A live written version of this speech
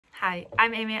Hi,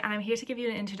 I'm Amy and I'm here to give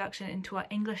you an introduction into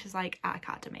what English is like at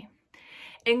Academy.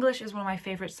 English is one of my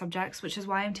favourite subjects, which is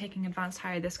why I'm taking Advanced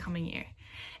Higher this coming year.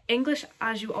 English,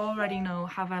 as you already know,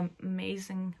 have an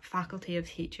amazing faculty of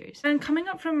teachers. And coming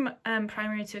up from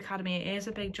primary to Academy, it is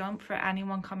a big jump for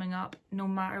anyone coming up, no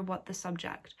matter what the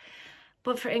subject.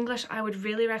 But for English, I would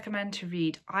really recommend to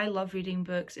read. I love reading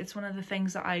books. It's one of the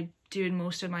things that I do in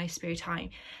most of my spare time.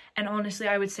 And honestly,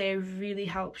 I would say it really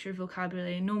helps your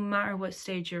vocabulary, no matter what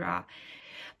stage you're at.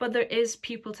 But there is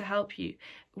people to help you.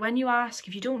 When you ask,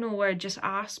 if you don't know a word, just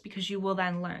ask, because you will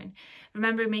then learn.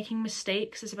 Remember, making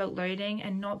mistakes is about learning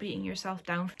and not beating yourself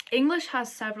down. English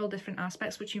has several different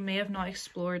aspects which you may have not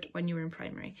explored when you were in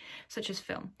primary, such as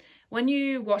film. When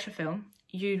you watch a film,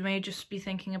 you may just be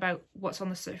thinking about what's on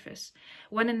the surface.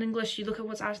 When in English, you look at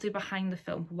what's actually behind the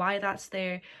film, why that's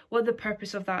there, what the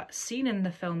purpose of that scene in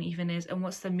the film even is, and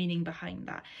what's the meaning behind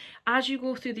that. As you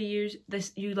go through the years,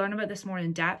 you learn about this more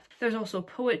in depth. There's also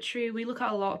poetry. We look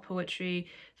at a lot of poetry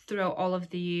throughout all of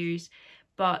the years,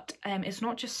 but it's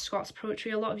not just Scots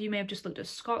poetry. A lot of you may have just looked at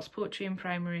Scots poetry in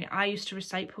primary. I used to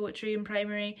recite poetry in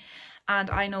primary, and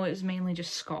I know it was mainly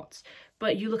just Scots.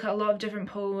 But you look at a lot of different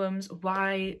poems,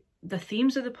 why the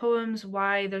themes of the poems,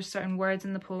 why there's certain words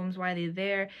in the poems, why they're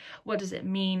there, what does it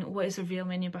mean, what is the real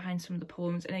meaning behind some of the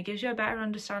poems, and it gives you a better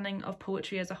understanding of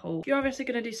poetry as a whole. You're obviously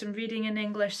going to do some reading in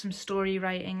English, some story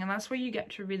writing, and that's where you get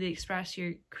to really express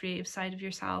your creative side of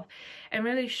yourself and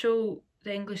really show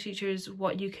the English teachers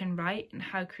what you can write and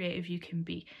how creative you can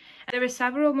be. There are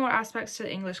several more aspects to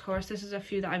the English course. This is a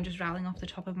few that I'm just rattling off the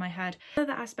top of my head. One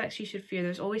of the aspects you should fear,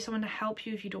 there's always someone to help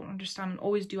you if you don't understand, and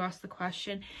always do ask the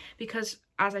question, because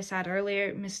as I said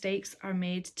earlier, mistakes are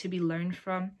made to be learned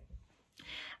from,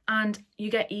 and you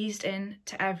get eased in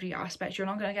to every aspect. You're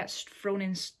not going to get thrown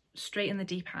in straight in the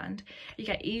deep end. You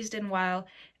get eased in well,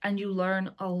 and you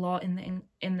learn a lot in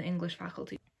the English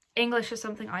faculty. English is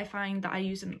something I find that I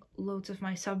use in loads of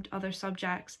my other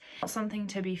subjects. Not something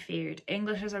to be feared.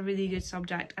 English is a really good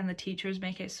subject, and the teachers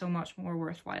make it so much more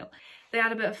worthwhile. They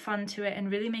add a bit of fun to it and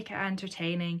really make it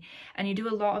entertaining, and you do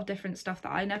a lot of different stuff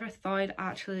that I never thought I'd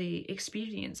actually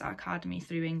experience at Academy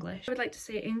through English. I would like to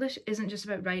say English isn't just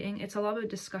about writing, it's a lot about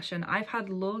discussion. I've had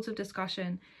loads of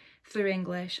discussion through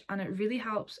English, and it really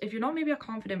helps. If you're not maybe a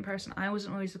confident person, I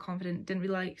wasn't always so confident, didn't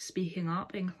really like speaking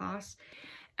up in class.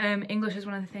 English is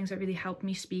one of the things that really helped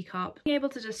me speak up. Being able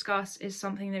to discuss is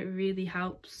something that really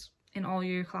helps in all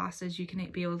your classes. You can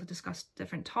be able to discuss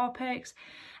different topics,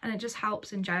 and it just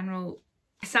helps in general.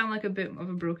 I sound like a bit of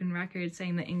a broken record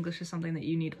saying that English is something that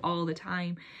you need all the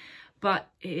time, but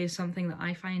it is something that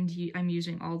I find I'm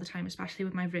using all the time, especially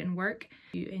with my written work.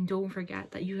 And don't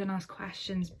forget that you can ask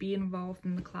questions, be involved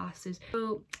in the classes.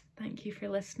 So thank you for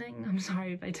listening. I'm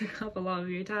sorry if I took up a lot of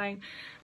your time.